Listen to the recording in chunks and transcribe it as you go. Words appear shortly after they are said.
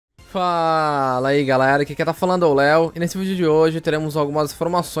Fala aí galera, aqui quem tá falando é o Léo, e nesse vídeo de hoje teremos algumas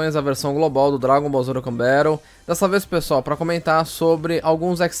informações da versão global do Dragon Ball Z Dokkan Battle. Dessa vez, pessoal, para comentar sobre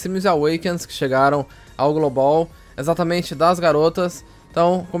alguns Extreme Z-Awaken que chegaram ao global, exatamente das garotas.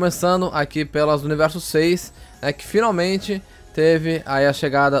 Então, começando aqui pelas do universo 6, que finalmente teve aí a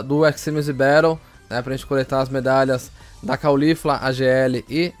chegada do Extreme Z Battle, pra gente coletar as medalhas da Caulifla, AGL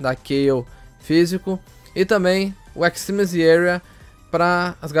e da Kale físico, e também o Extreme Z Area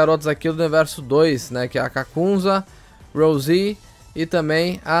para as garotas aqui do universo 2, que é a Kakunza, Rosie e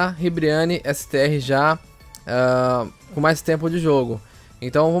também a Ribriane STR já com mais tempo de jogo.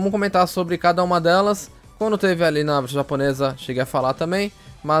 Então vamos comentar sobre cada uma delas. Quando teve ali na versão japonesa cheguei a falar também,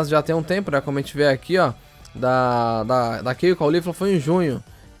 mas já tem um tempo, como a gente vê aqui, ó, da Kale Caulifla foi em junho,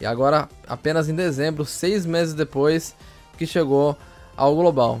 e agora apenas em dezembro, 6 meses depois que chegou ao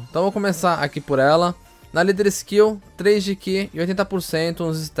global. Então vou começar aqui por ela. Na Leader Skill, 3 de Ki e 80%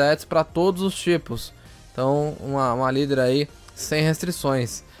 nos stats para todos os tipos. Então, uma líder aí sem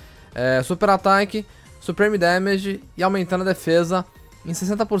restrições. Super Ataque, Supreme Damage e aumentando a defesa em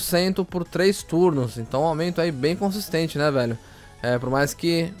 60% por 3 turnos. Então, um aumento aí bem consistente, né, velho? Por mais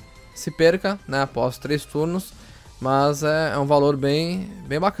que se perca, após 3 turnos. Mas é um valor bem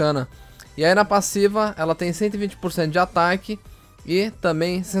bacana. E aí na passiva, ela tem 120% de ataque e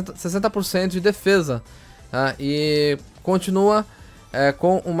também 60% de defesa. E continua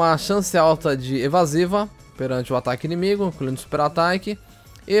com uma chance alta de evasiva perante o ataque inimigo, incluindo super ataque.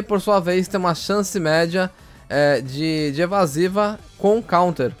 E por sua vez tem uma chance média de evasiva com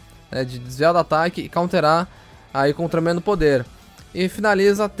counter, de desviar do ataque e counterar aí com tremendo poder. E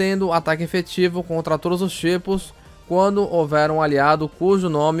finaliza tendo ataque efetivo contra todos os tipos quando houver um aliado cujo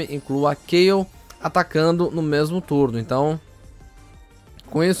nome inclua Kale atacando no mesmo turno. Então,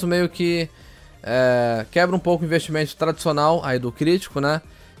 com isso meio que quebra um pouco o investimento tradicional aí do crítico,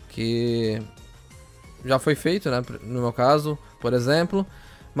 que já foi feito, no meu caso, por exemplo.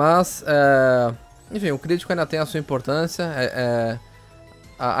 Mas, enfim, o crítico ainda tem a sua importância.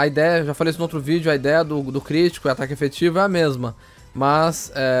 A ideia, já falei isso no outro vídeo, a ideia do crítico e ataque efetivo é a mesma.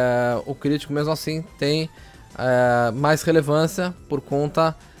 Mas o crítico mesmo assim tem mais relevância por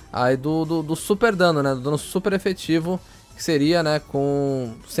conta aí do super dano, do dano super efetivo, que seria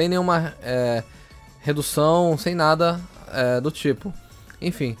sem nenhuma redução, sem nada do tipo.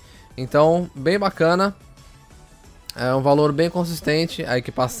 Enfim, então bem bacana, é um valor bem consistente aí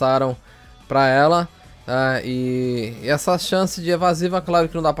que passaram para ela. E essa chance de evasiva, claro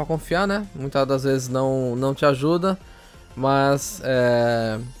que não dá para confiar, muitas das vezes não te ajuda, mas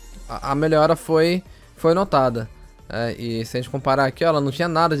a melhora foi notada. E se a gente comparar aqui, ela não tinha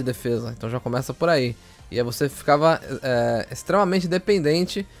nada de defesa, então já começa por aí. E aí você ficava extremamente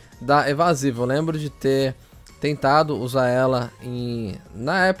dependente da evasiva. Eu lembro de ter tentado usar ela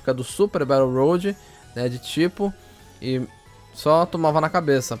na época do Super Battle Road, de tipo, e só tomava na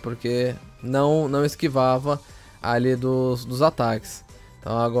cabeça, porque não esquivava ali dos ataques.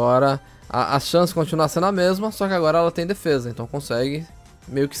 Então agora a chance continua sendo a mesma, só que agora ela tem defesa, então consegue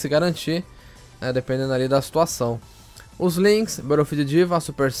meio que se garantir, dependendo ali da situação. Os links: Battlefield Diva,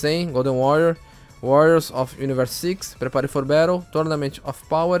 Super Saiyan, Golden Warrior, Warriors of Universe 6, Prepare for Battle, Tournament of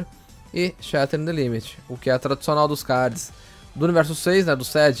Power e Shatter the Limit, o que é tradicional dos cards do universo 6, dos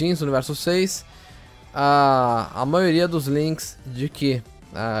Saiyajins do universo 6. A maioria dos links de Ki,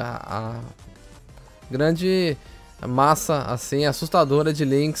 a grande massa assim assustadora de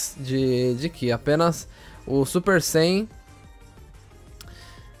links de Ki, apenas o Super Saiyan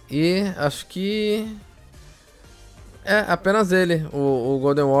e acho que apenas ele, o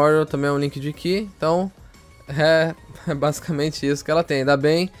Golden Warrior também é um link de Ki. Então é basicamente isso que ela tem. Ainda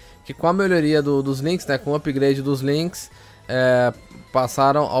bem que com a melhoria dos links, com o upgrade dos links,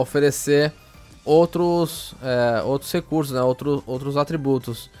 passaram a oferecer outros recursos, outros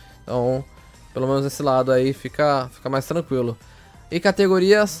atributos. Então pelo menos esse lado aí fica mais tranquilo. E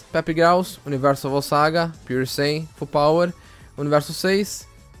categorias: Pep Girls, Universo Saga, Pure Saiyan, Full Power, Universo 6,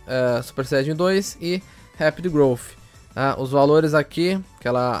 Super Saiyajin 2 e Rapid Growth. Os valores aqui que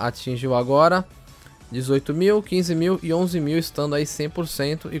ela atingiu agora: 18.000, 15.000 e 11.000, estando aí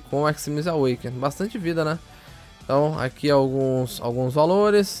 100% e com Extreme Z-Awaken. Bastante vida, Então aqui alguns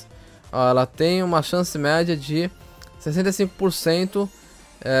valores. Ela tem uma chance média de 65%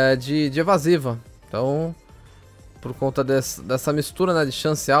 de evasiva. Então, por conta dessa mistura, de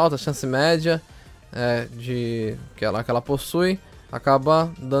chance alta, chance média que ela possui, acaba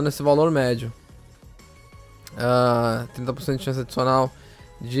dando esse valor médio. 30% de chance adicional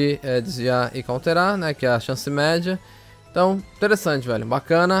de desviar e counterar, que é a chance média. Então, interessante, velho,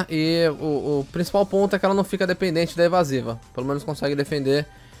 bacana. E o principal ponto é que ela não fica dependente da evasiva. Pelo menos consegue defender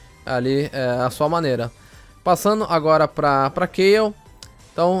ali a sua maneira. Passando agora para Kale.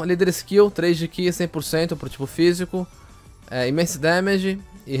 Então, líder skill, 3 de ki, 100% pro tipo físico. Immense damage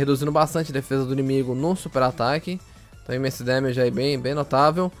e reduzindo bastante a defesa do inimigo no super ataque. Então, immense damage aí bem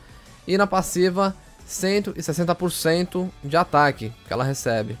notável. E na passiva, 160% de ataque que ela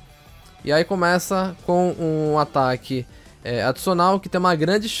recebe. E aí começa com um ataque adicional que tem uma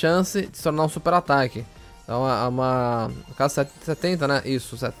grande chance de se tornar um super ataque. Então, no caso 70, né?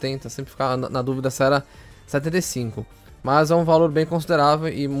 Isso, 70, sempre ficava na dúvida se era 75. Mas é um valor bem considerável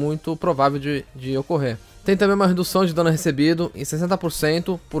e muito provável de ocorrer. Tem também uma redução de dano recebido em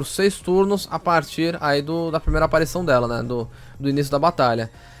 60% por 6 turnos a partir aí da primeira aparição dela, né? Do início da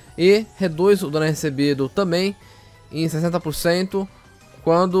batalha. E reduz o dano recebido também em 60%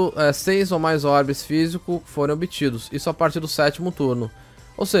 quando 6 ou mais orbes físicos forem obtidos. Isso a partir do 7º turno.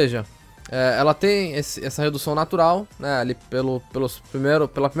 Ou seja, ela tem essa redução natural, né? Ali pela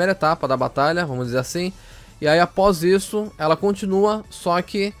primeira etapa da batalha, vamos dizer assim. E aí após isso, ela continua, só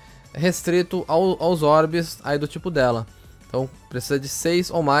que restrito aos orbes aí do tipo dela. Então precisa de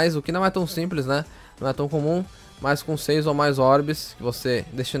 6 ou mais, o que não é tão simples, né? Não é tão comum, mas com 6 ou mais orbes que você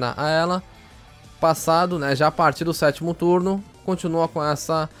destinar a ela. Passado, né, já a partir do 7º turno, continua com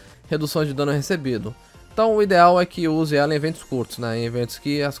essa redução de dano recebido. Então o ideal é que use ela em eventos curtos, né? Em eventos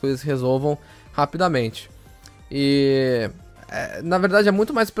que as coisas se resolvam rapidamente. E... na verdade é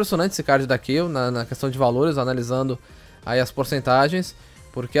muito mais impressionante esse card daqui na questão de valores, analisando aí as porcentagens,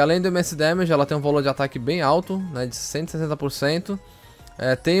 porque além do MS Damage ela tem um valor de ataque bem alto, né, de 160%,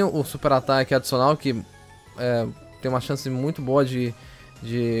 tem o super ataque adicional que tem uma chance muito boa de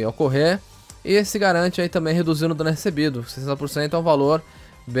ocorrer, e se garante aí também reduzindo o dano recebido. 60% é um valor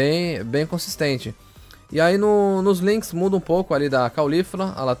bem consistente. E aí nos links muda um pouco ali da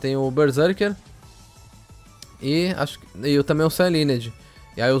Caulifla, ela tem o Berserker, e também o Sun Lineage.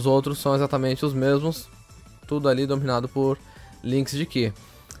 E aí os outros são exatamente os mesmos, tudo ali dominado por links de ki.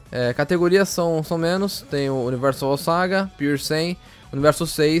 Categorias são menos, tem o Universal Saga, Pure 100, Universo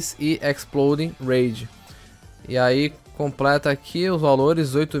 6 e Exploding Rage. E aí completa aqui os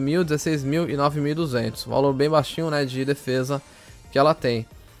valores 8.000, 16.000 e 9.200. Valor bem baixinho, né, de defesa que ela tem.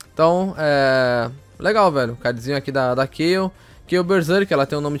 Então, legal, velho. O cardzinho aqui da Kale. Kale Berserk, ela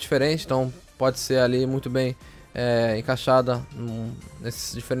tem um nome diferente, então pode ser ali muito bem encaixada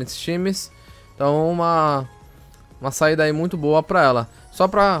nesses diferentes times. Então uma saída aí muito boa para ela. Só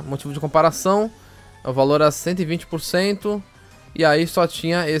para motivo de comparação, o valor é 120%, e aí só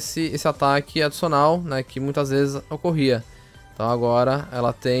tinha esse ataque adicional, né, que muitas vezes ocorria. Então agora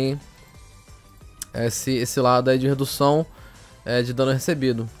ela tem esse lado aí de redução de dano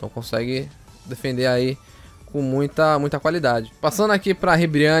recebido. Então consegue defender aí com muita qualidade. Passando aqui para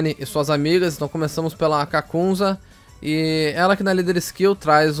Ribriane e suas amigas, então começamos pela Kakunza, e ela que na Leader Skill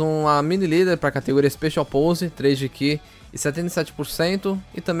traz uma mini líder para a categoria Special Pose, 3 de ki e 77%,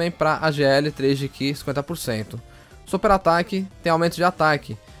 e também para AGL 3 de ki 50%. Super ataque tem aumento de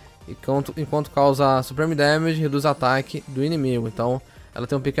ataque, enquanto causa Supreme Damage, reduz ataque do inimigo. Então ela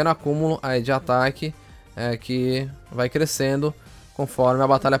tem um pequeno acúmulo aí de ataque que vai crescendo conforme a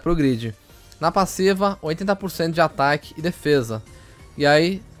batalha progride. Na passiva, 80% de ataque e defesa. E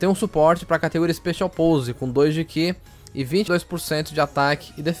aí tem um suporte para a categoria Special Pose com 2 de ki e 22% de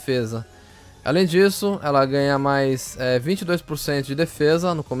ataque e defesa. Além disso, ela ganha mais 22% de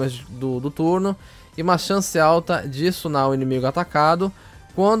defesa no começo do turno e uma chance alta de stunar o inimigo atacado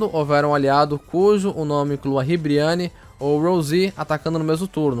quando houver um aliado cujo o nome inclua Ribriane ou Rosie atacando no mesmo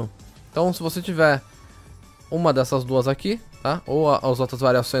turno. Então, se você tiver uma dessas duas aqui, tá? Ou as outras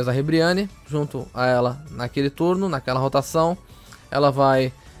variações da Ribriane junto a ela naquele turno, naquela rotação, ela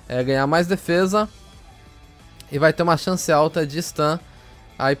vai ganhar mais defesa e vai ter uma chance alta de stun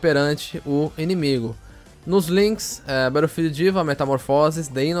aí perante o inimigo. Nos links, Battlefield Diva, Metamorphoses,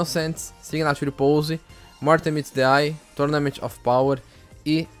 The Innocents, Signature Pose, Mortem Meets the Eye, Tournament of Power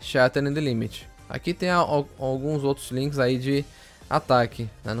e Shatter the Limit. Aqui tem alguns outros links aí de ataque,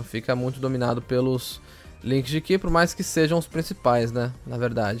 né? Não fica muito dominado pelos links de ki, por mais que sejam os principais, né? Na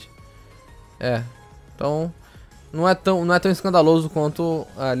verdade. Então não é tão escandaloso quanto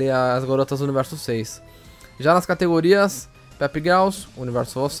ali as garotas do Universo 6. Já nas categorias Pep Girls,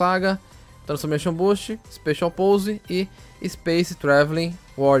 Universal Saga, Transformation Boost, Special Pose e Space Traveling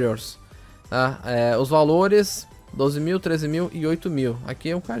Warriors. Tá? Os valores 12.000, 13.000 e 8.000. Aqui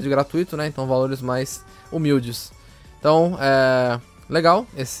é um card gratuito, né? Então valores mais humildes. Então legal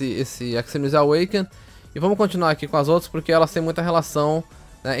esse Extreme Z-Awaken. E vamos continuar aqui com as outras porque elas têm muita relação,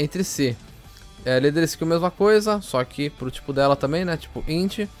 né, entre si. Leader Skill mesma coisa, só que pro tipo dela também, né? Tipo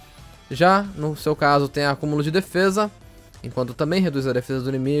Int. Já no seu caso tem acúmulo de defesa enquanto também reduz a defesa do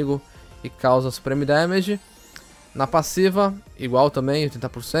inimigo e causa Supreme Damage. Na passiva, igual também,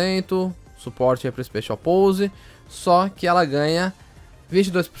 80%, suporte para Special Pose, só que ela ganha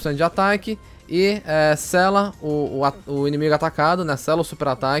 22% de ataque e sela o inimigo atacado, né? Sela o super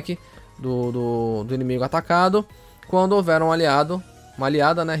ataque do inimigo atacado quando houver um aliado, uma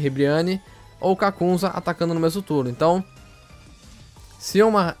aliada, né? Ribrianne ou Kakunza atacando no mesmo turno. Então, se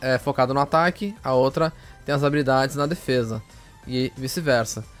uma é focada no ataque, a outra tem as habilidades na defesa e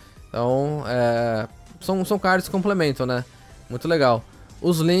vice-versa. Então, são cards que complementam, né? Muito legal.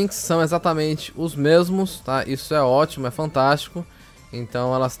 Os links são exatamente os mesmos, tá? Isso é ótimo, é fantástico.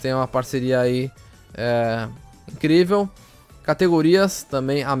 Então elas têm uma parceria aí incrível. Categorias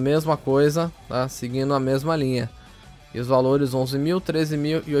também a mesma coisa, tá? Seguindo a mesma linha. E os valores 11.000,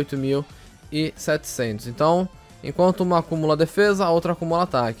 13.000 e 8.700. Então, enquanto uma acumula defesa, a outra acumula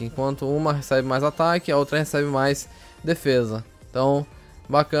ataque. Enquanto uma recebe mais ataque, a outra recebe mais defesa. Então,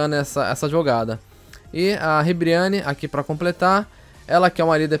 bacana essa jogada. E a Ribrianne, aqui para completar, ela que é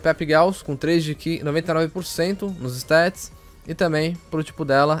uma líder Pep Gauss com 3 de Ki, 99% nos stats. E também, pro tipo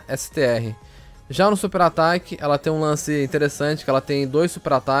dela, STR. Já no super ataque, ela tem um lance interessante, que ela tem 2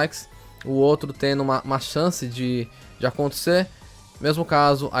 super ataques. O outro tendo uma chance de acontecer. Mesmo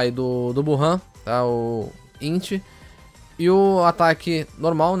caso aí do Burhan, tá? O Int. E o ataque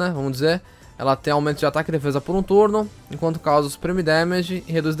normal, né? Vamos dizer. Ela tem aumento de ataque e defesa por um turno, enquanto causa Supreme Damage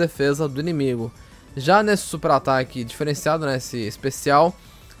e reduz defesa do inimigo. Já nesse super ataque diferenciado, nesse especial,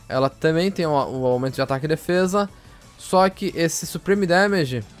 ela também tem o aumento de ataque e defesa, só que esse Supreme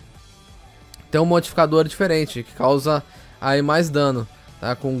Damage tem um modificador diferente, que causa aí mais dano,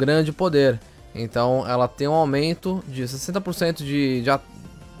 tá? Com grande poder. Então ela tem um aumento de 60%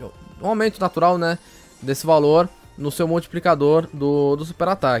 um aumento natural, né, desse valor no seu multiplicador do super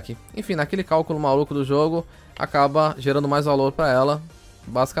ataque. Enfim, naquele cálculo maluco do jogo, acaba gerando mais valor para ela.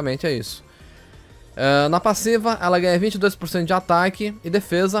 Basicamente é isso. Na passiva, ela ganha 22% de ataque e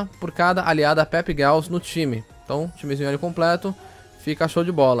defesa por cada aliada Pep Gauss no time. Então, timezinho ali completo, fica show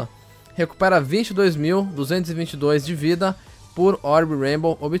de bola. Recupera 22.222 de vida por Orb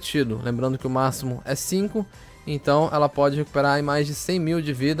Rainbow obtido. Lembrando que o máximo é 5, então ela pode recuperar aí mais de 100.000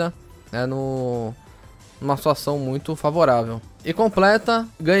 de vida, né, numa situação muito favorável. E completa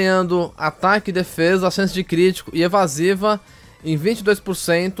ganhando ataque, defesa, chance de crítico e evasiva em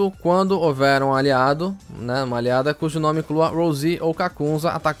 22% quando houver um aliado, né, uma aliada cujo nome inclua Rosie ou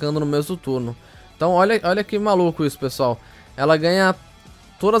Kakunza atacando no mesmo turno. Então olha que maluco isso, pessoal. Ela ganha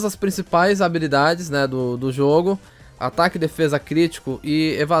todas as principais habilidades, né, do jogo. Ataque, defesa, crítico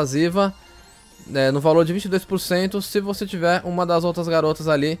e evasiva, no valor de 22% se você tiver uma das outras garotas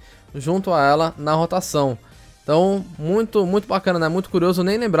ali junto a ela na rotação. Então muito bacana, né? Muito curioso. Eu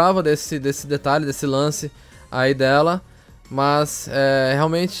nem lembrava desse detalhe, desse lance aí dela. Mas é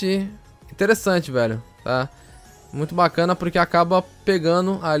realmente interessante, velho, tá? Muito bacana porque acaba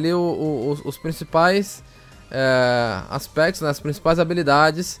pegando ali os principais aspectos, né? As principais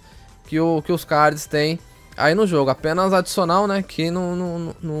habilidades que os cards têm aí no jogo. Apenas adicional, né? Que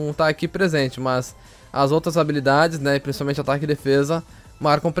não tá aqui presente, mas as outras habilidades, né? Principalmente ataque e defesa,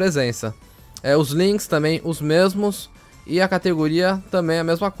 marcam presença. Os links também os mesmos e a categoria também a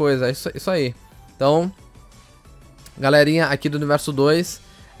mesma coisa, é isso aí. Então, galerinha aqui do Universo 2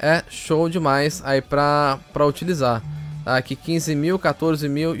 é show demais aí pra utilizar. Tá? Aqui 15.000,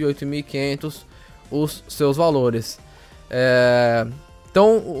 14.000 e 8.500 os seus valores.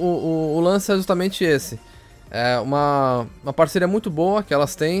 Então o lance é justamente esse. É uma parceria muito boa que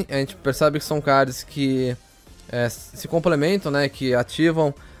elas têm. A gente percebe que são cards que se complementam, né? Que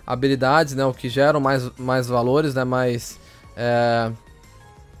ativam habilidades, né? O que geram mais valores, né? Mais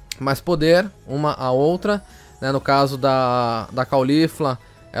poder uma a outra. Né, no caso da Caulifla,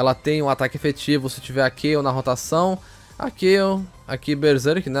 ela tem um ataque efetivo se tiver aqui ou na rotação. Aqui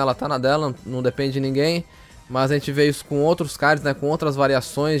Berserk, né, ela tá na dela, não depende de ninguém. Mas a gente vê isso com outros cards, né, com outras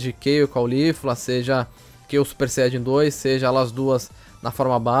variações de Kayle e Caulifla, seja Kayle Super Saiyajin 2, seja elas duas na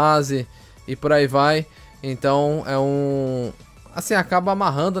forma base e por aí vai. Então assim, acaba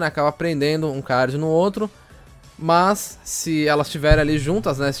amarrando, né, acaba prendendo um card no outro. Mas se elas estiverem ali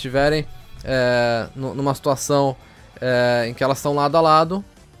juntas, né, se estiverem numa situação em que elas estão lado a lado,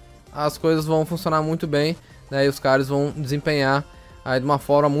 as coisas vão funcionar muito bem, né, e os cards vão desempenhar aí de uma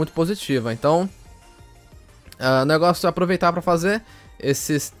forma muito positiva. Então, o negócio é aproveitar para fazer.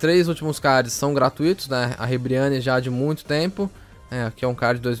 Esses 3 últimos cards são gratuitos, né, a Ribrianne já de muito tempo, aqui é um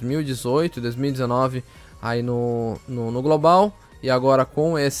card de 2018 e 2019 aí no global, e agora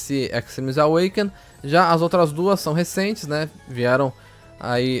com esse Extreme Z-Awaken. Já as outras duas são recentes, né, vieram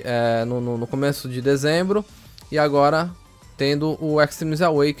aí no começo de dezembro, e agora tendo o Extreme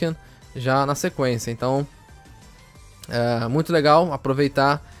Z-Awaken já na sequência. Então, é muito legal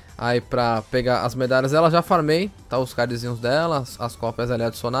aproveitar aí pra pegar as medalhas dela. Já farmei, tá, os cardzinhos dela, as cópias ali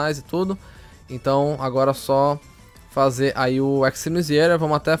adicionais e tudo. Então agora é só fazer aí o Extreme Z-Awaken.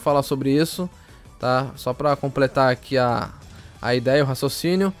 Vamos até falar sobre isso, tá? Só pra completar aqui a ideia, o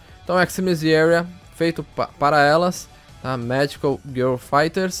raciocínio. Então o Extreme Z-Awaken feito para elas, tá? Magical Girl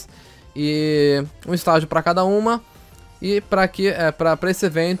Fighters. E um estágio para cada uma. E para esse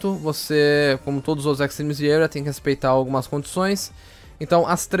evento, você, como todos os Extreme Z-Awaken, tem que respeitar algumas condições. Então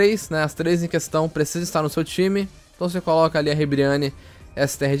as três em questão precisam estar no seu time. Então você coloca ali a Ribriane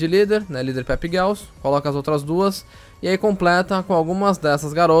STR de líder, né, líder Pep Gals, coloca as outras duas e aí completa com algumas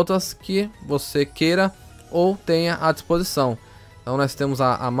dessas garotas que você queira ou tenha à disposição. Então nós temos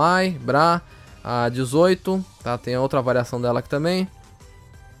a Mai, Bra, a 18, tá, tem outra variação dela aqui também.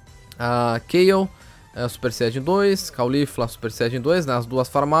 A Kayle, Super Saiyajin 2, Caulifla Super Saiyajin 2, né, as duas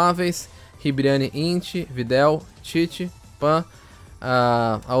farmáveis, Ribriane Int, Videl, Tite, Pan,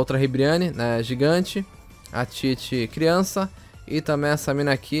 a outra Ribriane, né, gigante, a Tite criança e também essa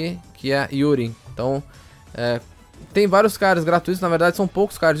mina aqui que é Yuri. Então tem vários cards gratuitos, na verdade são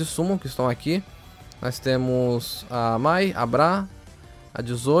poucos cards de summon que estão aqui. Nós temos a Mai, a Bra, a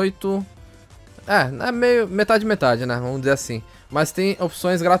 18, é meio metade, né, vamos dizer assim. Mas tem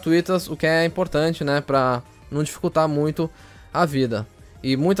opções gratuitas, o que é importante, né, pra não dificultar muito a vida.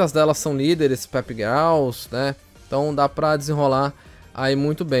 E muitas delas são líderes, Pep Girls, né, então dá pra desenrolar aí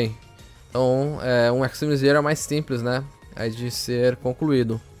muito bem. Então um Extreme Z é mais simples, né, de ser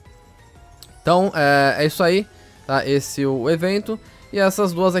concluído. Então é isso aí, tá, esse o evento. E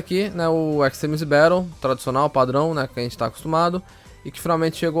essas duas aqui, né, o Extreme Z Battle, tradicional, padrão, né, que a gente tá acostumado. E que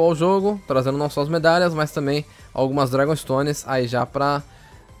finalmente chegou ao jogo, trazendo não só as medalhas, mas também algumas Dragonstones aí já pra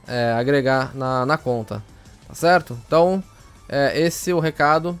agregar na conta, tá certo? Então, esse é o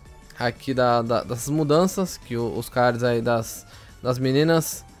recado aqui dessas mudanças que os cards aí das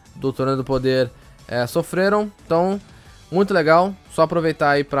meninas do Torneio do Poder sofreram. Então, muito legal, só aproveitar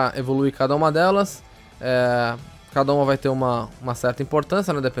aí pra evoluir cada uma delas. Cada uma vai ter uma certa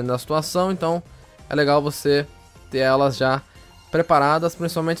importância, né, dependendo da situação, então é legal você ter elas já preparadas,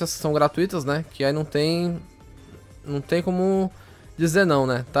 principalmente as que são gratuitas, né, que aí não tem como dizer não,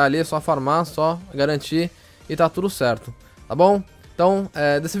 né, tá ali, é só farmar, só garantir e tá tudo certo, tá bom? Então,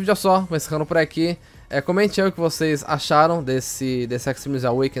 desse vídeo é só, vou encerrando por aqui. Comente aí o que vocês acharam desse Extreme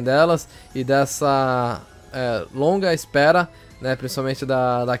Z-Awaken delas e dessa longa espera, né, principalmente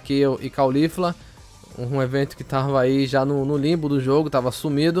da Kayle e Caulifla, um evento que tava aí já no limbo do jogo, tava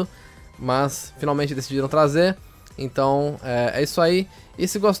sumido, mas finalmente decidiram trazer. Então é isso aí, e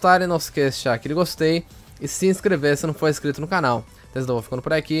se gostarem não se esqueça de deixar aquele gostei e se inscrever se não for inscrito no canal. Então eu vou ficando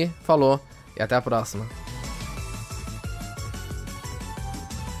por aqui, falou e até a próxima.